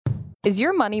Is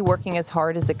your money working as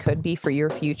hard as it could be for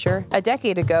your future? A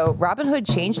decade ago, Robinhood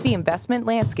changed the investment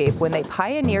landscape when they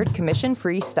pioneered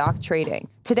commission-free stock trading.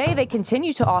 Today, they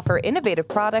continue to offer innovative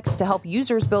products to help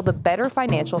users build a better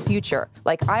financial future,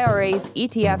 like IRAs,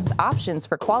 ETFs, options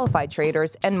for qualified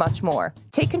traders, and much more.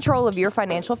 Take control of your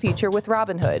financial future with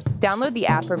Robinhood. Download the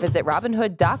app or visit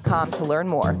Robinhood.com to learn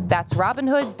more. That's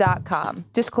Robinhood.com.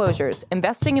 Disclosures.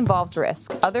 Investing involves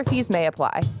risk. Other fees may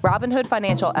apply. Robinhood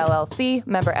Financial LLC,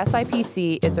 member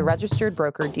SIPC, is a registered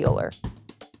broker-dealer.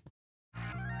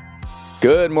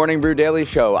 Good morning, Brew Daily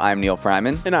Show. I'm Neil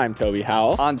Fryman. And I'm Toby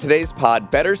Howell. On today's pod,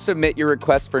 better submit your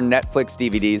request for Netflix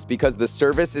DVDs because the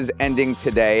service is ending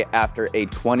today after a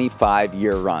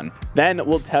 25-year run. Then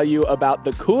we'll tell you about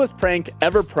the coolest prank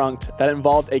ever prunked that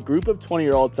involved a group of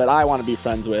 20-year-olds that I want to be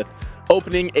friends with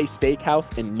opening a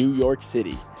steakhouse in New York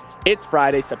City. It's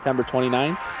Friday, September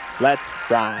 29th. Let's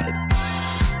ride.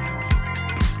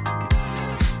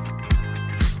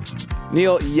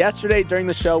 Neil, yesterday during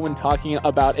the show when talking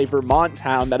about a Vermont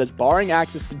town that is barring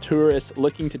access to tourists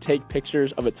looking to take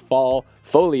pictures of its fall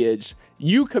foliage,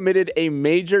 you committed a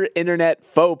major internet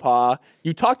faux pas.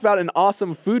 You talked about an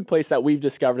awesome food place that we've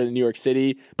discovered in New York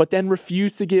City, but then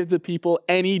refused to give the people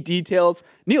any details.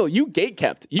 Neil, you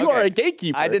gatekept. You are a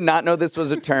gatekeeper. I did not know this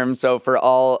was a term, so for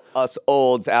all us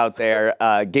olds out there,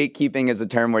 gatekeeping is a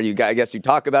term where I guess you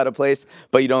talk about a place,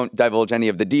 but you don't divulge any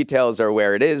of the details or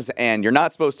where it is, and you're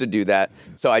not supposed to do that.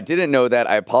 So I didn't know that.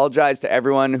 I apologize to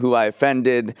everyone who I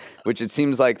offended, which it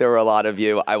seems like there were a lot of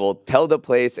you. I will tell the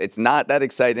place. It's not that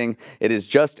exciting. It is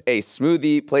just a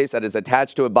smoothie place that is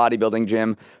attached to a bodybuilding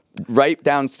gym right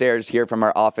downstairs here from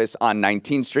our office on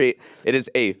 19th Street. It is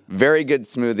a very good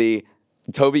smoothie.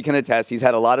 Toby can attest. He's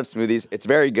had a lot of smoothies. It's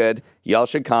very good. Y'all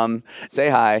should come. Say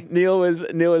hi. Neil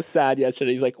was sad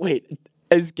yesterday. He's like, wait,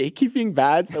 is gatekeeping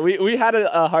bad? So we had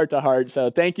a heart-to-heart. So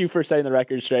thank you for setting the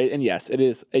record straight. And yes, it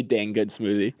is a dang good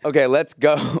smoothie. Okay, let's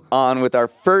go on with our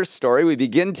first story. We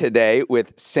begin today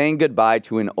with saying goodbye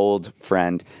to an old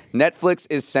friend. Netflix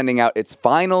is sending out its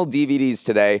final DVDs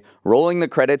today, rolling the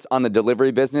credits on the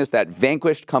delivery business that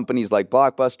vanquished companies like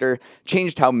Blockbuster,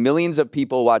 changed how millions of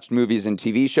people watched movies and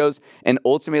TV shows, and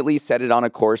ultimately set it on a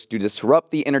course to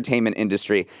disrupt the entertainment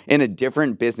industry in a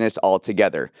different business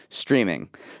altogether, streaming.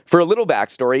 For a little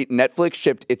backstory, Netflix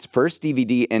shipped its first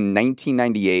DVD in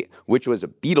 1998, which was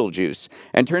Beetlejuice.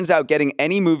 And turns out getting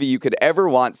any movie you could ever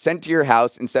want sent to your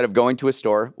house instead of going to a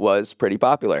store was pretty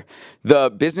popular. The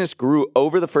business grew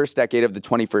over the first decade of the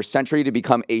 21st century to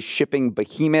become a shipping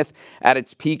behemoth. At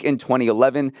its peak in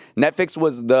 2011, Netflix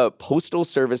was the Postal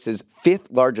Service's fifth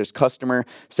largest customer,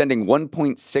 sending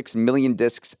 1.6 million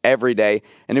discs every day.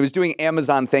 And it was doing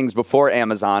Amazon things before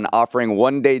Amazon, offering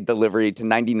one-day delivery to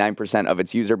 99% of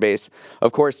its user base.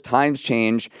 Of course, times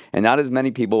change, and not as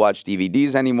many people watch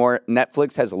DVDs anymore.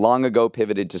 Netflix has long ago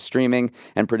pivoted to streaming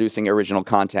and producing original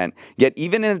content. Yet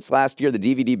even in its last year, the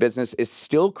DVD business is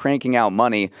still cranking out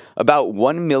money. About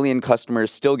 1 million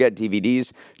customers still get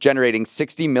DVDs, generating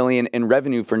 $60 million in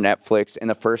revenue for Netflix in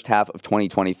the first half of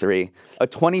 2023. A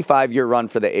 25-year run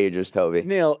for the ages, Toby.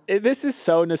 Neil, this is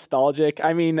so nostalgic.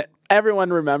 I mean,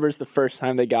 everyone remembers the first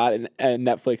time they got a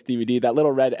Netflix DVD, that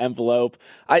little red envelope.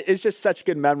 It's just such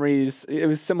good memories. It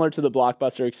was similar to the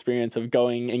Blockbuster experience of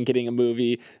going and getting a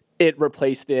movie. It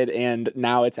replaced it, and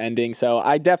now it's ending. So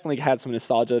I definitely had some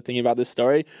nostalgia thinking about this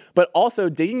story. But also,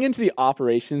 digging into the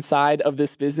operations side of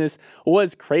this business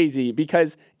was crazy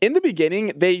because in the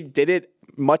beginning, they did it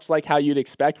much like how you'd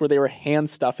expect, where they were hand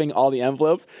stuffing all the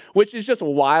envelopes, which is just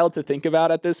wild to think about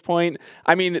at this point.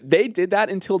 I mean, they did that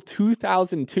until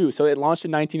 2002. So it launched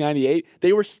in 1998.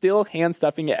 They were still hand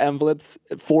stuffing envelopes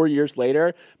 4 years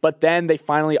later, but then they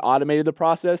finally automated the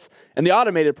process. And the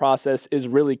automated process is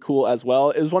really cool as well.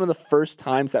 It was one of the first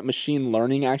times that machine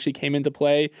learning actually came into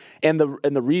play. And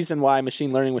the reason why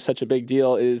machine learning was such a big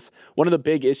deal is one of the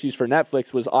big issues for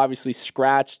Netflix was obviously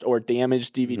scratched or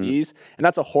damaged DVDs. And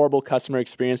that's a horrible customer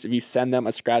experience if you send them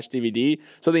a scratched DVD.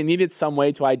 So they needed some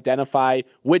way to identify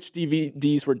which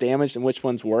DVDs were damaged and which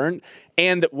ones weren't.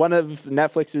 And one of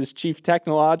Netflix's chief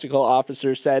technological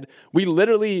officers said, we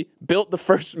literally built the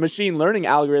first machine learning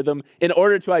algorithm in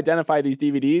order to identify these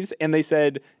DVDs. And they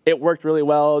said it worked really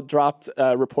well, dropped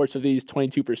reports of these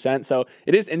 22%. So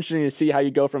it is interesting to see how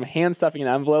you go from hand stuffing an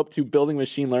envelope to building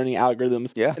machine learning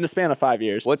algorithms in the span of 5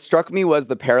 years. What struck me was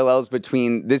the parallels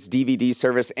between this DVD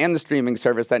service and the streaming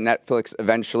service that Netflix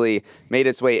eventually made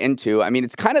its way into. I mean,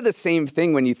 it's kind of the same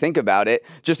thing when you think about it,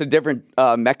 just a different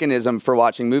mechanism for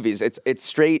watching movies. It's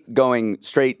straight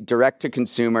direct to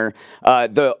consumer.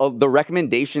 The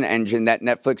recommendation engine that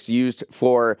Netflix used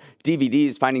for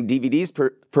DVDs, finding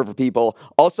DVDs for people,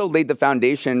 also laid the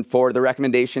foundation for the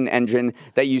recommendation engine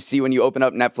that you see when you open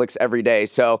up Netflix every day.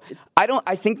 So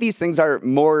I think these things are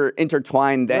more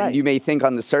intertwined than you may think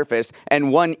on the surface,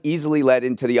 and one easily led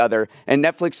into the other. And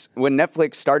when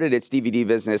Netflix started its DVD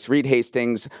business, Reed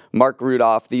Hastings, Mark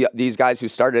Rudolph, these guys who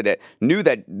started it, knew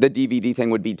that the DVD thing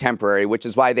would be temporary, which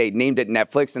is why they named it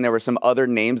Netflix. And there were some other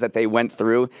names that they went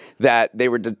through that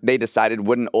they decided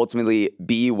wouldn't ultimately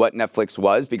be what Netflix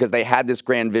was, because they had this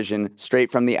grand vision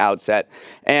straight from the outset.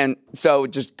 And so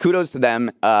just kudos to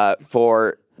them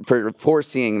for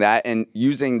foreseeing that and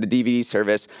using the DVD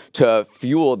service to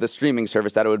fuel the streaming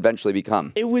service that it would eventually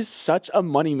become. It was such a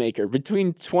moneymaker.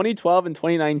 Between 2012 and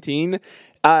 2019,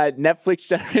 Netflix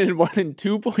generated more than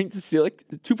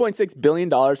 $2.6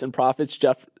 billion in profits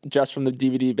just from the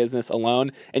DVD business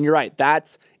alone. And you're right,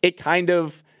 it kind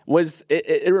of was,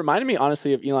 it reminded me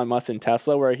honestly of Elon Musk and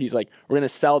Tesla, where he's like, we're going to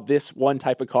sell this one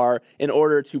type of car in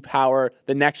order to power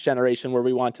the next generation where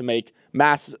we want to make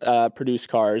mass produced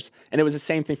cars. And it was the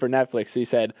same thing for Netflix. He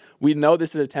said, we know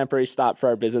this is a temporary stop for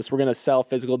our business. We're going to sell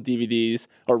physical DVDs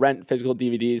or rent physical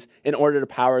DVDs in order to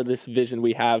power this vision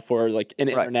we have for like an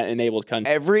internet-enabled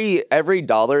country. Every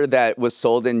dollar that was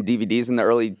sold in DVDs in the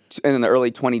early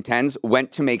 2010s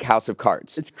went to make House of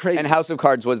Cards. It's crazy. And House of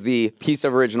Cards was the piece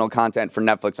of original content for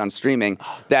Netflix on streaming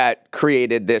that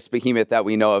created this behemoth that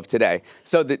we know of today.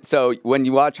 So when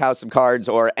you watch House of Cards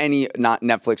or any not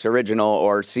Netflix original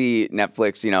or see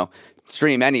Netflix,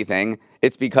 stream anything,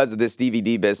 it's because of this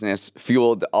DVD business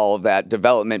fueled all of that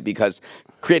development, because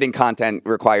creating content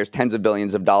requires tens of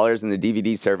billions of dollars, and the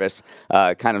DVD service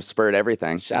kind of spurred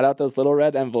everything. Shout out those little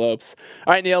red envelopes.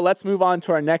 All right, Neil, let's move on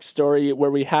to our next story,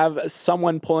 where we have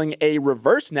someone pulling a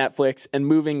reverse Netflix and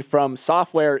moving from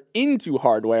software into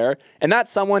hardware, and that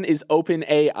someone is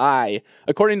OpenAI.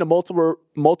 According to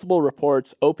multiple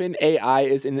reports, OpenAI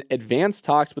is in advanced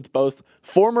talks with both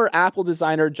former Apple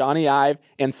designer Johnny Ive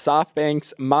and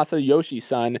SoftBank's Masayoshi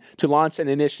Son to launch an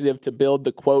initiative to build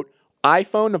the, quote,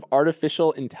 iPhone of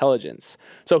artificial intelligence.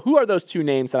 So who are those two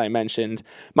names that I mentioned?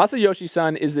 Masayoshi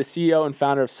Son is the CEO and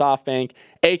founder of SoftBank,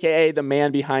 aka the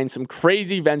man behind some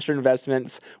crazy venture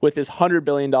investments with his $100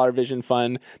 billion vision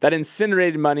fund that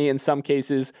incinerated money in some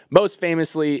cases, most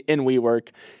famously in WeWork.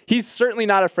 He's certainly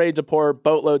not afraid to pour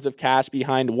boatloads of cash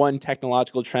behind one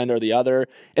technological trend or the other,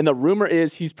 and the rumor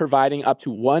is he's providing up to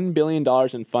 $1 billion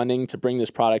in funding to bring this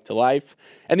product to life.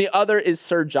 And the other is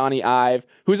Sir Johnny Ive,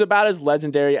 who's about as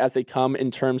legendary as they come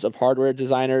in terms of hardware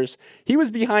designers. He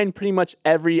was behind pretty much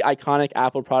every iconic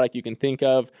Apple product you can think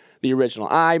of. The original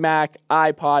iMac,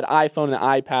 iPod, iPhone, and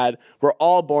iPad were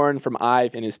all born from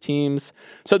Ive and his teams.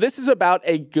 So this is about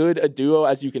a duo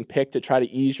as you can pick to try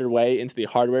to ease your way into the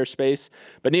hardware space.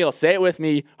 But Neil, say it with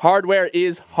me, hardware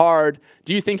is hard.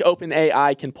 Do you think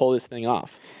OpenAI can pull this thing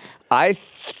off?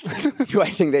 Do I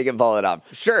think they can pull it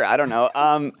off? Sure, I don't know.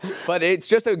 But it's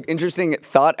just an interesting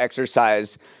thought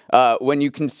exercise when you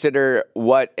consider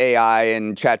what AI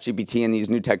and ChatGPT and these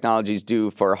new technologies do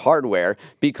for hardware,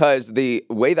 because the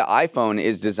way the iPhone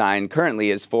is designed currently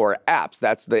is for apps.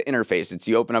 That's the interface. It's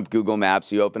you open up Google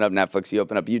Maps, you open up Netflix, you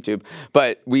open up YouTube.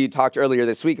 But we talked earlier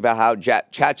this week about how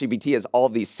ChatGPT has all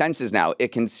of these senses now. It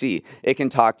can see, it can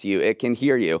talk to you, it can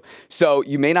hear you. So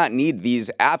you may not need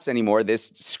these apps anymore,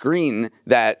 this screen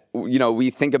that we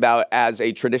think about as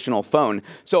a traditional phone.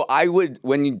 So I would,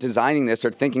 when you're designing this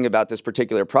or thinking about this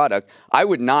particular product, I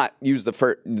would not use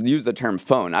the term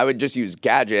phone. I would just use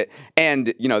gadget,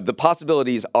 and the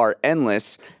possibilities are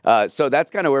endless. So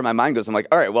that's kind of where my mind goes. I'm like,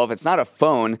 all right, well, if it's not a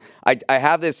phone, I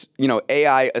have this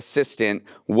AI assistant.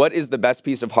 What is the best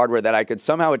piece of hardware that I could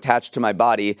somehow attach to my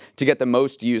body to get the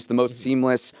most use, the most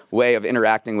seamless way of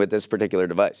interacting with this particular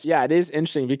device? Yeah, it is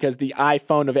interesting because the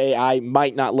iPhone of AI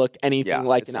might not look anything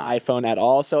like an iPhone at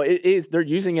all. So they're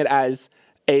using it as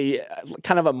a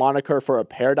kind of a moniker for a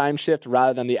paradigm shift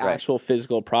rather than the actual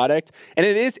physical product. And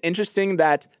it is interesting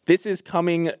that this is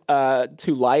coming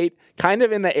to light kind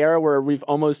of in the era where we've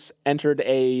almost entered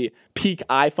a peak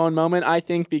iPhone moment, I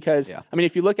think, because, I mean,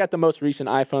 if you look at the most recent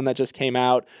iPhone that just came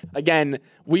out, again,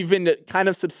 we've been kind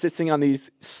of subsisting on these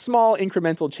small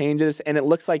incremental changes, and it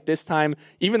looks like this time,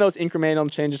 even those incremental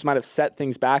changes might have set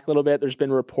things back a little bit. There's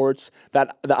been reports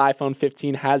that the iPhone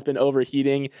 15 has been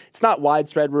overheating. It's not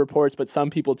widespread reports, but some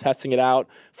people testing it out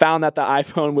found that the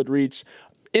iPhone would reach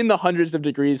in the hundreds of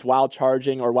degrees while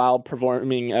charging or while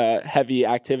performing heavy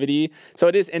activity. So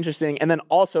it is interesting. And then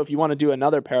also, if you want to do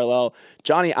another parallel,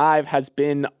 Johnny Ive has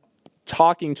been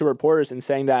talking to reporters and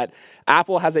saying that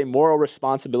Apple has a moral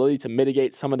responsibility to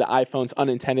mitigate some of the iPhone's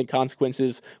unintended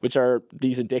consequences, which are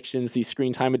these addictions, these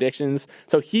screen time addictions.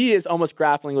 So he is almost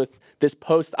grappling with this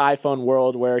post-iPhone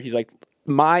world where he's like,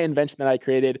 my invention that I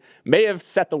created may have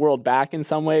set the world back in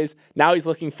some ways. Now he's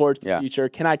looking forward to the future.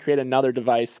 Can I create another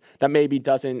device that maybe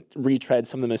doesn't retread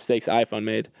some of the mistakes iPhone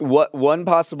made? What one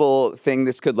possible thing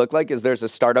this could look like is there's a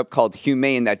startup called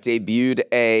Humane that debuted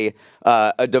a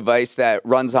device that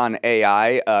runs on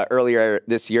AI earlier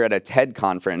this year at a TED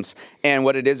conference. And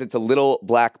what it is, it's a little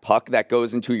black puck that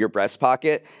goes into your breast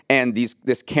pocket, and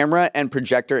this camera and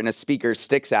projector and a speaker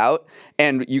sticks out,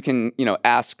 and you can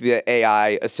ask the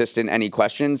AI assistant any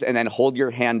questions, and then hold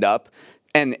your hand up.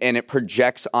 And it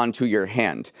projects onto your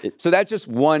hand. So that's just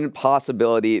one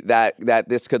possibility that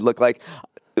this could look like.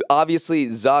 Obviously,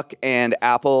 Zuck and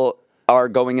Apple are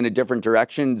going in a different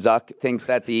direction. Zuck thinks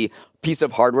that the piece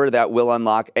of hardware that will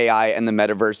unlock AI and the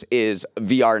metaverse is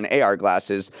VR and AR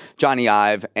glasses. Johnny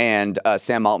Ive and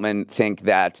Sam Altman think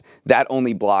that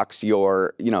only blocks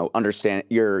your, understand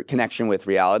your connection with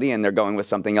reality, and they're going with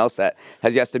something else that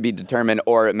has yet to be determined,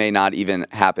 or it may not even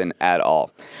happen at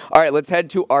all. All right, let's head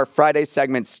to our Friday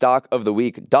segment, Stock of the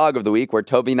Week, Dog of the Week, where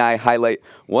Toby and I highlight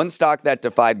one stock that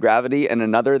defied gravity and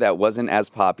another that wasn't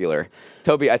as popular.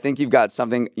 Toby, I think you've got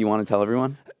something you want to tell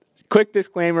everyone? Quick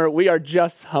disclaimer, we are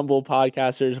just humble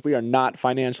podcasters. We are not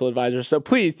financial advisors, so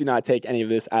please do not take any of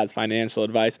this as financial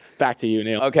advice. Back to you,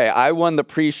 Neil. Okay, I won the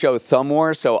pre-show thumb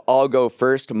war, so I'll go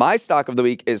first. My stock of the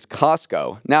week is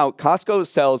Costco. Now, Costco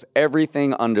sells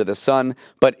everything under the sun,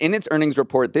 but in its earnings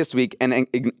report this week, an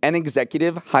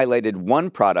executive highlighted one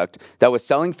product that was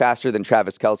selling faster than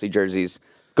Travis Kelce jerseys: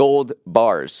 gold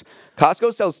bars.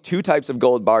 Costco sells two types of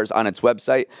gold bars on its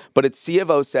website, but its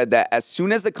CFO said that as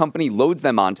soon as the company loads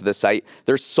them onto the site,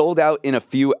 they're sold out in a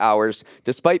few hours,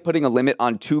 despite putting a limit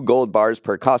on 2 gold bars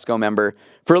per Costco member.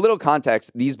 For a little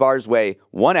context, these bars weigh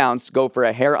 1 ounce, go for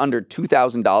a hair under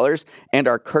 $2,000, and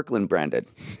are Kirkland branded.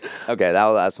 Okay, that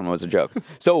last one was a joke.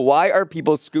 So why are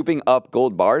people scooping up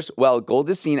gold bars? Well, gold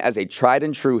is seen as a tried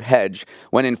and true hedge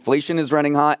when inflation is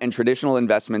running hot and traditional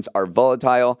investments are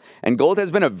volatile. And gold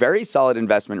has been a very solid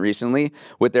investment recently,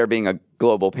 with there being a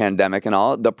global pandemic and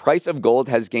all. The price of gold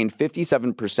has gained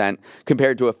 57%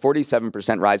 compared to a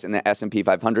 47% rise in the S&P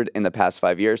 500 in the past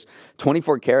 5 years.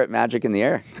 24 karat magic in the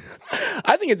air.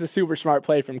 I think it's a super smart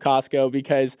play from Costco,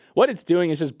 because what it's doing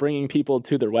is just bringing people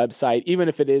to their website, even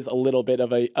if it is a little bit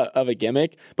of a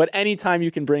gimmick. But anytime you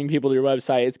can bring people to your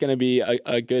website, it's going to be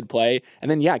a good play.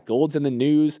 And then, gold's in the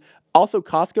news. Also,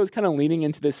 Costco is kind of leaning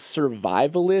into this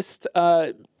survivalist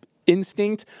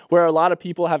instinct, where a lot of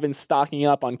people have been stocking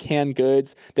up on canned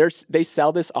goods. They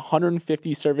sell this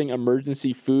 150 serving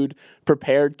emergency food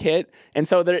prepared kit. And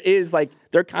so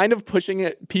they're kind of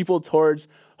pushing people towards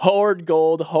hoard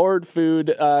gold, hoard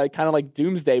food, kind of like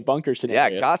doomsday bunker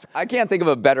scenario. Yeah, I can't think of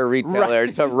a better retailer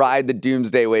to ride the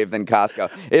doomsday wave than Costco.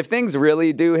 If things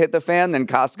really do hit the fan, then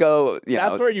Costco,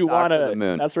 that's where you want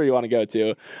to. That's where you want to go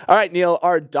to. All right, Neil.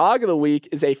 Our dog of the week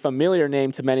is a familiar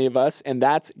name to many of us, and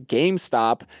that's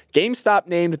GameStop. GameStop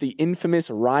named the infamous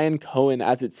Ryan Cohen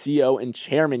as its CEO and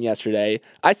chairman yesterday.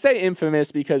 I say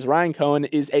infamous because Ryan Cohen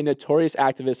is a notorious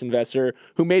activist investor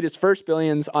who made his first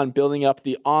billions on building up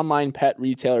the online pet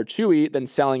retailer Chewy, then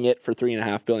selling it for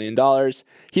 $3.5 billion.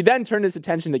 He then turned his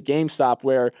attention to GameStop,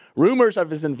 where rumors of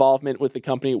his involvement with the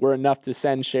company were enough to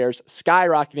send shares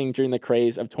skyrocketing during the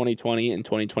craze of 2020 and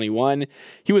 2021.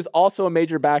 He was also a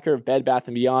major backer of Bed Bath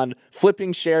 & Beyond,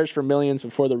 flipping shares for millions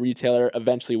before the retailer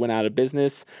eventually went out of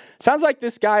business. Sounds like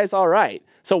this guy is all right.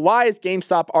 So why is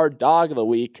GameStop our dog of the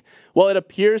week? Well, it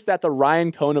appears that the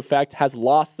Ryan Cohen effect has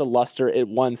lost the luster it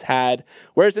once had,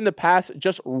 whereas in the past,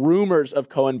 just rumors of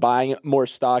Cohen buying more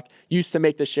stock used to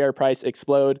make the share price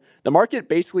explode. The market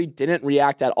basically didn't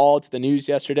react at all to the news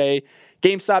yesterday.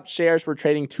 GameStop shares were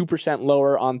trading 2%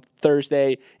 lower on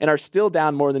Thursday and are still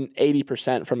down more than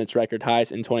 80% from its record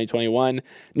highs in 2021.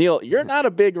 Neil, you're not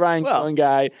a big Ryan Cohen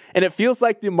guy, and it feels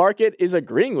like the market is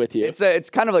agreeing with you. It's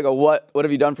kind of like a what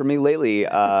have you done for me lately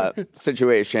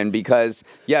situation, because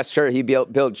yes, sure, he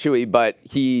built Chewy, but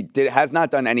he has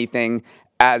not done anything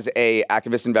as a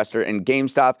activist investor in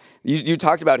GameStop. You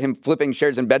talked about him flipping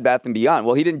shares in Bed Bath & Beyond.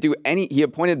 Well, he didn't do any. He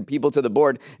appointed people to the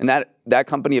board, and that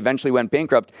company eventually went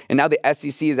bankrupt. And now the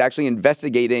SEC is actually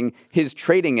investigating his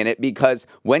trading in it, because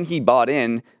when he bought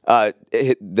in,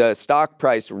 the stock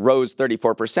price rose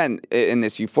 34% in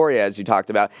this euphoria, as you talked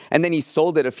about. And then he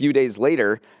sold it a few days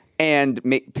later, and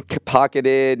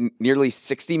pocketed nearly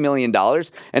 $60 million.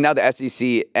 And now the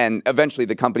SEC and eventually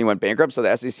the company went bankrupt. So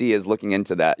the SEC is looking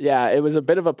into that. Yeah, it was a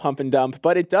bit of a pump and dump,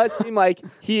 but it does seem like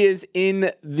he is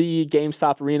in the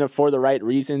GameStop arena for the right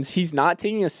reasons. He's not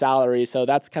taking a salary, so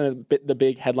that's kind of the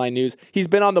big headline news. He's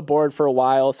been on the board for a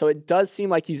while, so it does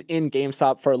seem like he's in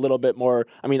GameStop for a little bit more.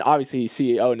 I mean, obviously he's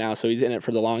CEO now, so he's in it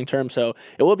for the long term. So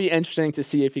it will be interesting to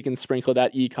see if he can sprinkle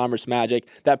that e-commerce magic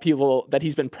that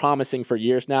he's been promising for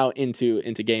years now into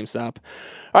GameStop.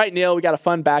 All right, Neil, we got a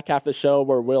fun back half of the show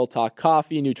where we'll talk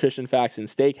coffee, nutrition facts, and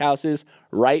steakhouses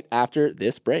right after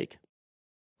this break.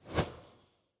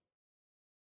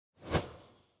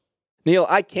 Neil,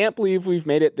 I can't believe we've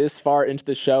made it this far into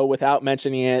the show without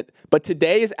mentioning it, but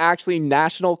today is actually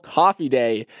National Coffee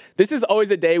Day. This is always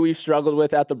a day we've struggled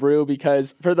with at The Brew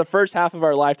because for the first half of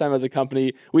our lifetime as a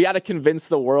company, we had to convince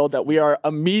the world that we are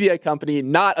a media company,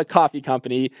 not a coffee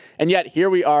company, and yet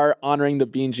here we are honoring the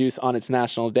bean juice on its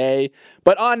National Day.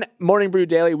 But on Morning Brew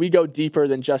Daily, we go deeper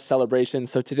than just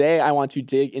celebrations, so today I want to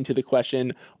dig into the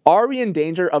question, are we in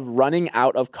danger of running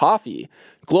out of coffee?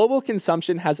 Global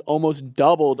consumption has almost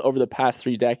doubled over the past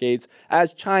 3 decades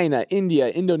as China, India,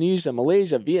 Indonesia,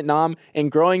 Malaysia, Vietnam,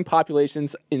 and growing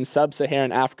populations in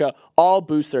sub-Saharan Africa all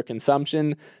boost their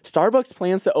consumption. Starbucks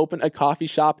plans to open a coffee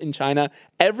shop in China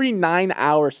every 9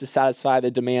 hours to satisfy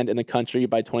the demand in the country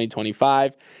by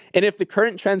 2025. And if the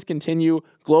current trends continue,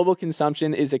 global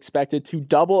consumption is expected to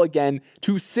double again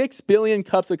to 6 billion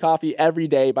cups of coffee every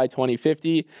day by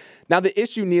 2050. Now, the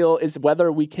issue, Neil, is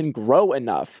whether we can grow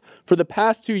enough. For the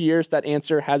past 2 years, that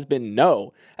answer has been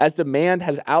no, as demand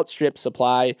has outstripped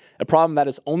supply, a problem that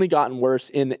has only gotten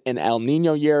worse in an El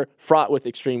Nino year fraught with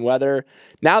extreme weather.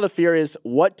 Now the fear is,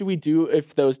 what do we do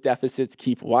if those deficits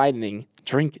keep widening?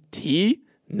 Drink tea?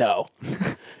 No.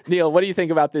 Neil, what do you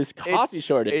think about this coffee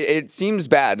shortage? It seems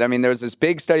bad. I mean, there was this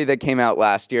big study that came out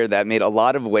last year that made a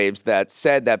lot of waves that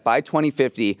said that by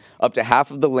 2050, up to half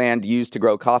of the land used to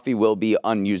grow coffee will be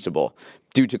unusable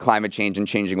due to climate change and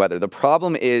changing weather. The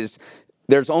problem is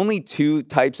there's only 2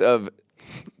 types of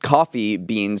coffee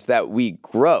beans that we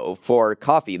grow for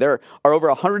coffee. There are over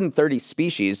 130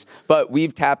 species, but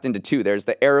we've tapped into 2. There's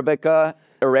the Arabica,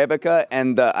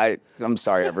 and I'm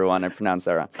sorry, everyone, I pronounced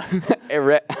that wrong.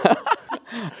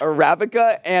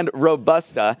 Arabica and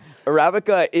Robusta.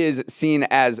 Arabica is seen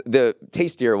as the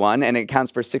tastier one, and it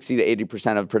accounts for 60 to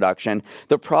 80% of production.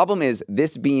 The problem is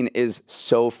this bean is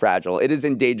so fragile. It is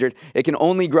endangered. It can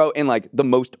only grow in like the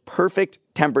most perfect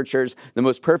temperatures, the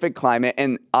most perfect climate,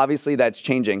 and obviously that's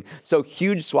changing. So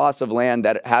huge swaths of land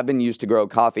that have been used to grow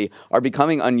coffee are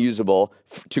becoming unusable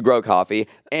to grow coffee,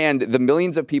 and the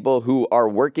millions of people who are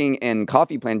working in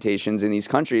coffee plantations in these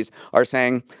countries are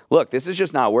saying, look, this is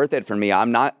just not worth it for me.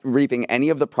 I'm not reaping any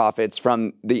of the profits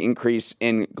from the increase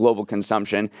in global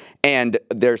consumption, and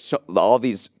there's all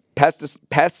these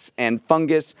pests and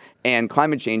fungus and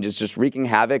climate change is just wreaking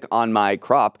havoc on my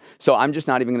crop. So I'm just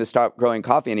not even going to stop growing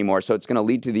coffee anymore. So it's going to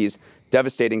lead to these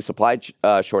devastating supply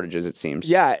shortages, it seems.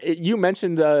 Yeah, you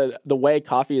mentioned the way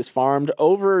coffee is farmed.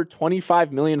 Over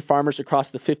 25 million farmers across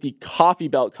the 50 coffee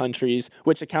belt countries,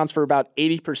 which accounts for about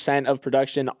 80% of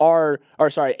production,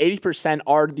 80%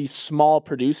 are these small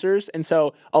producers. And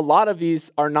so a lot of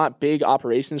these are not big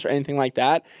operations or anything like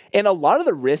that. And a lot of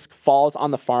the risk falls on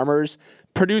the farmers.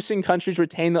 Producing countries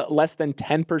retain less than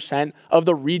 10% of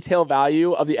the retail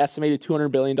value of the estimated $200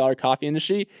 billion coffee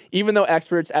industry, even though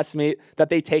experts estimate that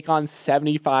they take on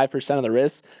 75% of the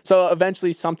risk. So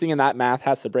eventually something in that math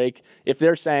has to break. If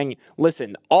they're saying,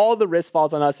 listen, all the risk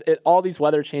falls on us, all these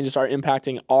weather changes are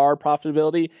impacting our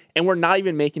profitability, and we're not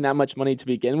even making that much money to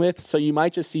begin with. So you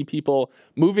might just see people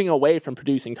moving away from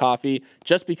producing coffee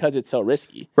just because it's so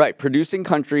risky. Right. Producing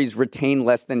countries retain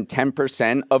less than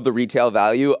 10% of the retail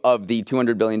value of the $200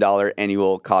 billion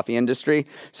annual coffee industry.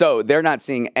 So they're not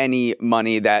seeing any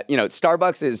money that,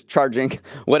 Starbucks is charging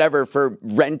whatever for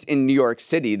rent in New York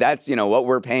City. That's, what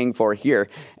we're paying for here.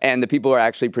 And the people who are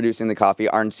actually producing the coffee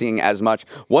aren't seeing as much.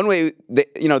 One way,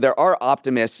 there are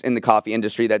optimists in the coffee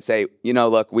industry that say,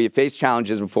 look, we've faced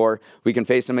challenges before. We can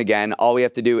face them again. All we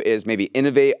have to do is maybe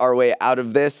innovate our way out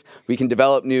of this. We can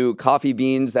develop new coffee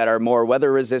beans that are more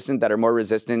weather resistant, that are more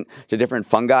resistant to different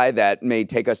fungi that may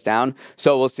take us down.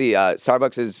 So we'll see.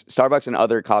 Starbucks and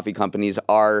other coffee companies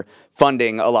are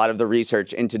funding a lot of the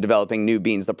research into developing new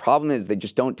beans. The problem is they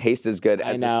just don't taste as good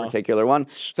as this particular one.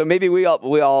 So maybe we all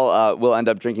will end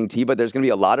up drinking tea, but there's going to be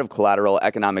a lot of collateral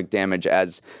economic damage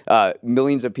as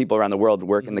millions of people around the world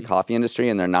work in the coffee industry,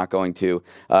 and they're not going to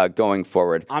going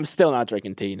forward. I'm still not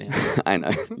drinking tea now. I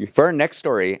know. For our next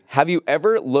story, have you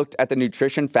ever looked at the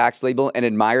nutrition facts label and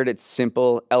admired its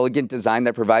simple, elegant design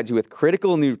that provides you with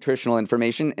critical nutritional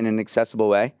information in an accessible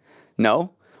way?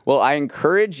 No? Well, I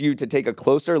encourage you to take a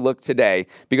closer look today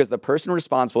because the person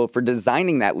responsible for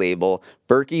designing that label,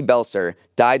 Berkey Belser,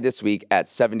 died this week at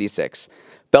 76.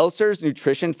 Belser's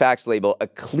nutrition facts label, a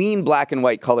clean black and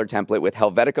white color template with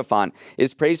Helvetica font,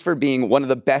 is praised for being one of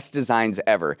the best designs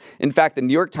ever. In fact, the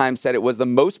New York Times said it was the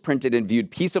most printed and viewed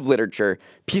piece of literature,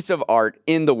 piece of art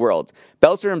in the world.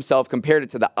 Belser himself compared it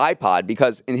to the iPod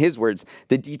because, in his words,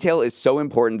 the detail is so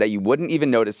important that you wouldn't even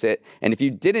notice it, and if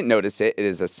you didn't notice it, it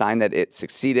is a sign that it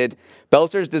succeeded.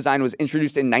 Belser's design was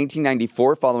introduced in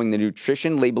 1994 following the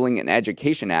Nutrition Labeling and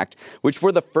Education Act, which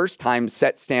for the first time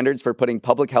set standards for putting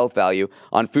public health value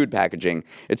on food packaging.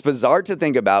 It's bizarre to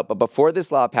think about, but before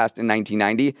this law passed in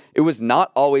 1990, it was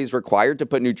not always required to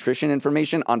put nutrition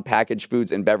information on packaged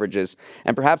foods and beverages.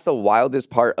 And perhaps the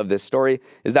wildest part of this story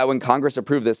is that when Congress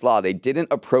approved this law, they didn't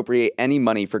appropriate any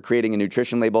money for creating a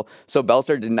nutrition label, so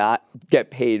Belser did not get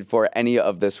paid for any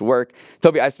of this work.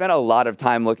 Toby, I spent a lot of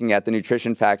time looking at the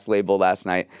nutrition facts label last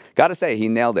night. Gotta say, he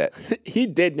nailed it. He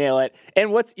did nail it.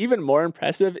 And what's even more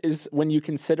impressive is when you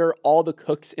consider all the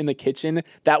cooks in the kitchen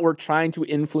that were trying to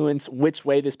influence which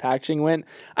way this packaging went.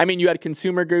 I mean, you had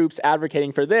consumer groups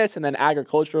advocating for this and then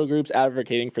agricultural groups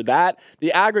advocating for that.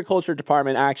 The agriculture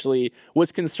department actually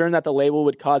was concerned that the label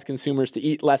would cause consumers to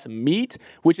eat less meat,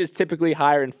 which is typically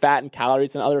higher in fat and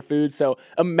calories than other foods. So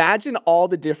imagine all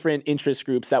the different interest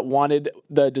groups that wanted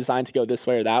the design to go this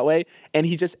way or that way. And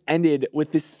he just ended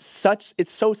with this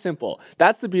it's so simple.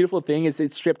 That's the beautiful thing is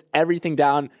it stripped everything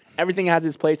down. Everything has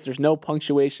its place. There's no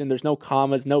punctuation. There's no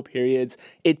commas, no periods.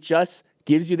 It just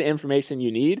gives you the information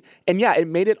you need. And yeah, it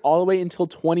made it all the way until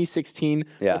 2016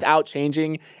 without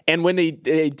changing. And when they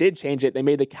did change it, they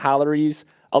made the calories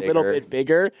a little bit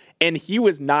bigger. And he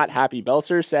was not happy.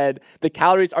 Belser said the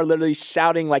calories are literally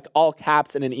shouting like all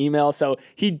caps in an email. So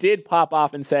he did pop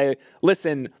off and say,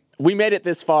 listen, we made it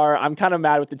this far. I'm kind of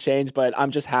mad with the change, but I'm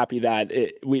just happy that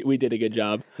we did a good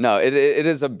job. No, it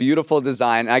is a beautiful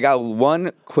design. I got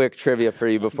one quick trivia for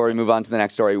you before we move on to the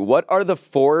next story. What are the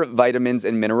 4 vitamins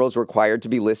and minerals required to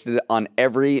be listed on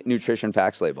every nutrition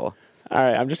facts label? All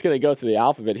right, I'm just going to go through the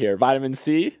alphabet here. Vitamin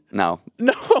C? No.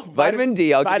 No. Vitamin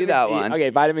D, I'll give you that one. Okay,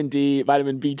 vitamin D,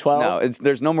 vitamin B12. No,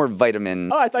 there's no more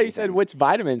vitamin. Oh, I thought you said which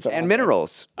vitamins are and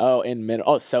minerals.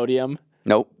 Oh, sodium.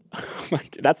 Nope.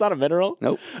 That's not a mineral?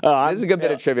 Nope. This is a good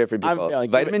bit of trivia for people.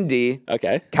 Vitamin D,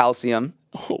 okay, calcium,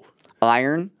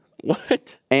 iron,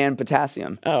 what? And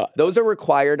potassium. Oh. Those are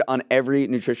required on every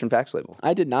nutrition facts label.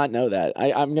 I did not know that.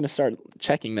 I'm going to start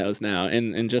checking those now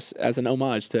and just as an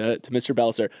homage to Mr.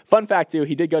 Belser. Fun fact, too,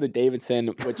 he did go to Davidson,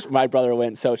 which my brother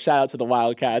went, so shout out to the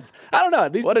Wildcats. I don't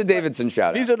know. What a Davidson shout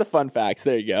out. These are the fun facts.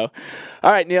 There you go.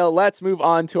 All right, Neil, let's move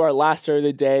on to our last story of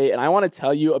the day, and I want to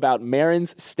tell you about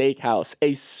Marin's Steakhouse,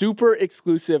 a super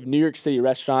exclusive New York City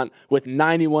restaurant with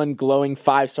 91 glowing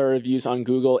 5-star reviews on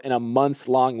Google and a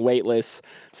months-long wait list.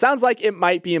 Sounds like it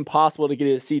might be impossible to get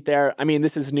a seat there. I mean,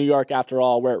 this is New York after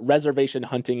all, where reservation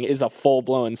hunting is a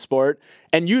full-blown sport.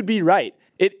 And you'd be right.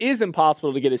 It is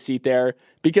impossible to get a seat there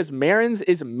because Marin's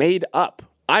is made up.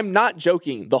 I'm not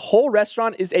joking. The whole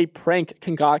restaurant is a prank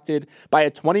concocted by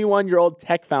a 21-year-old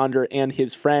tech founder and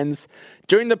his friends.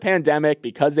 During the pandemic,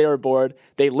 because they were bored,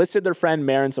 they listed their friend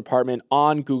Marin's apartment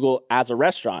on Google as a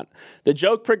restaurant. The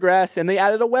joke progressed, and they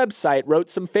added a website,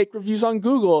 wrote some fake reviews on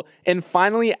Google, and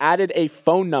finally added a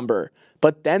phone number.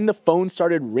 But then the phone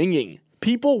started ringing.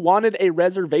 People wanted a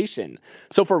reservation.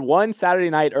 So for one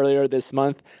Saturday night earlier this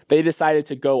month, they decided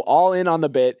to go all in on the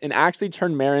bit and actually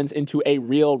turn Marin's into a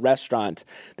real restaurant.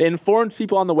 They informed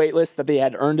people on the wait list that they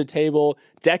had earned a table,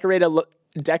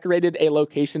 decorated a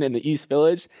location in the East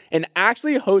Village, and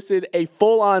actually hosted a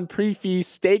full-on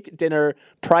pre-feast steak dinner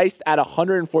priced at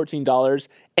 $114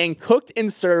 and cooked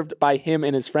and served by him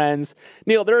and his friends.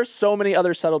 Neil, there are so many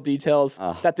other subtle details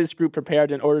that this group prepared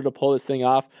in order to pull this thing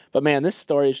off. But man, this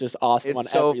story is just awesome on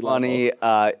every level. It's so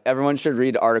funny. Everyone should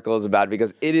read articles about it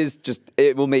because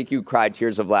it will make you cry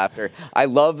tears of laughter. I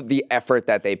love the effort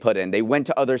that they put in. They went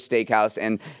to other steakhouse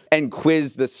and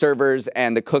quizzed the servers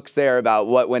and the cooks there about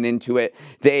what went into it.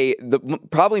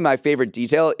 Probably my favorite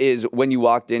detail is when you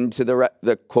walked into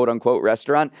the quote unquote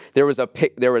restaurant, there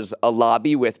was a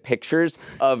lobby with pictures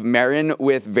of Marin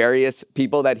with various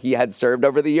people that he had served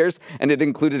over the years, and it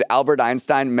included Albert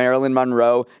Einstein, Marilyn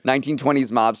Monroe,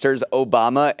 1920s mobsters,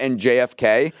 Obama, and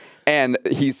JFK. And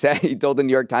he told the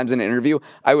New York Times in an interview,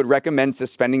 I would recommend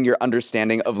suspending your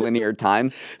understanding of linear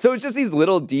time. So it's just these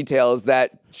little details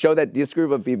that show that this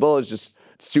group of people is just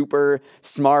super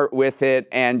smart with it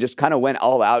and just kind of went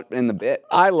all out in the bit.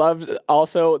 I loved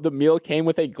also the meal came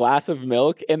with a glass of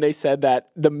milk, and they said that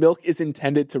the milk is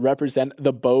intended to represent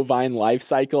the bovine life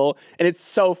cycle. And it's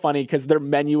so funny because their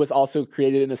menu was also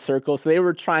created in a circle. So they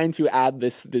were trying to add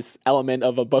this element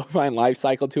of a bovine life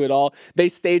cycle to it all. They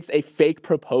staged a fake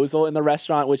proposal in the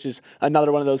restaurant, which is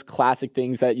another one of those classic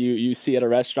things that you see at a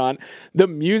restaurant. The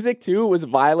music, too, was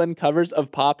violin covers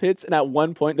of pop hits. And at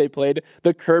one point, they played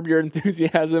the Curb Your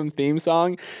Enthusiasm theme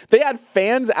song. They had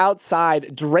fans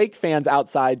outside, Drake fans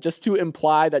outside, just to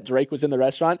imply that Drake was in the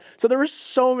restaurant. So there were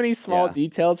so many small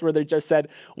details where they just said,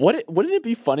 wouldn't it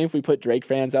be funny if we put Drake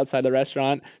fans outside the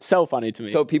restaurant? So funny to me.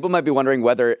 So people might be wondering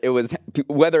whether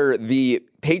the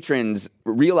patrons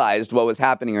realized what was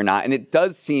happening or not. And it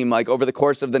does seem like over the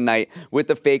course of the night with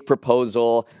the fake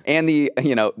proposal and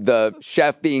the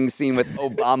chef being seen with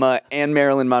Obama and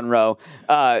Marilyn Monroe,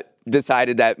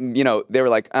 decided that, they were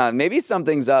like, maybe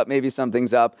something's up.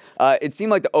 It seemed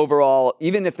like the overall,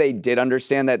 even if they did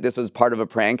understand that this was part of a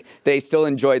prank, they still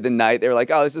enjoyed the night. They were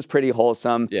like, oh, this is pretty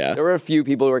wholesome. Yeah. There were a few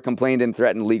people who were complained and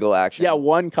threatened legal action. Yeah,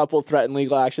 one couple threatened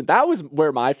legal action. That was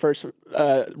where my first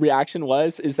reaction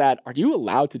is that, are you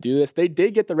allowed to do this? They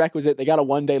did get the requisite. They got a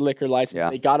 1-day liquor license.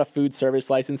 Yeah. They got a food service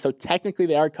license. So technically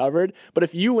they are covered. But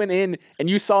if you went in and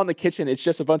you saw in the kitchen, it's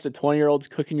just a bunch of 20-year-olds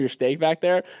cooking your steak back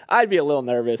there, I'd be a little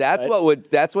nervous.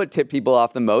 That's what tipped people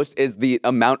off the most is the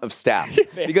amount of staff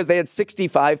because they had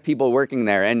 65 people working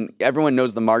there, and everyone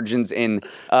knows the margins in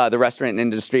the restaurant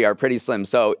industry are pretty slim.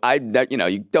 So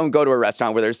you don't go to a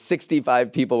restaurant where there's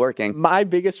 65 people working. My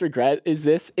biggest regret is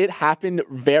this. It happened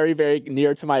very, very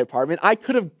near to my apartment. I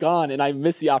could have gone, and I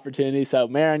missed the opportunity. So,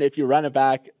 Marin, if you run it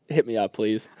back, hit me up,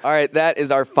 please. All right, that is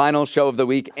our final show of the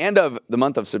week and of the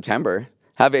month of September.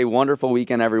 Have a wonderful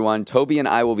weekend, everyone. Toby and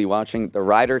I will be watching the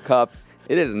Ryder Cup.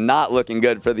 It is not looking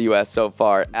good for the U.S. so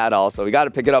far at all, so we got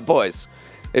to pick it up, boys.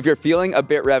 If you're feeling a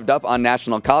bit revved up on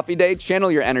National Coffee Day,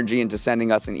 channel your energy into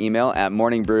sending us an email at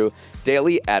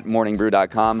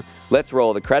morningbrewdaily@morningbrew.com. Let's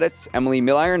roll the credits. Emily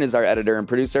Milliron is our editor and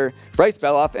producer. Bryce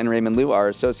Beloff and Raymond Liu are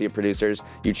associate producers.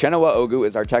 Uchenna Ogu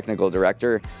is our technical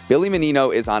director. Billy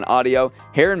Menino is on audio.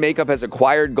 Hair and Makeup has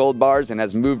acquired Gold Bars and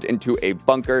has moved into a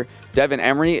bunker. Devin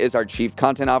Emery is our chief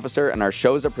content officer, and our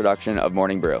show is a production of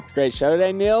Morning Brew. Great show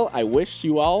today, Neil. I wish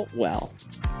you all well.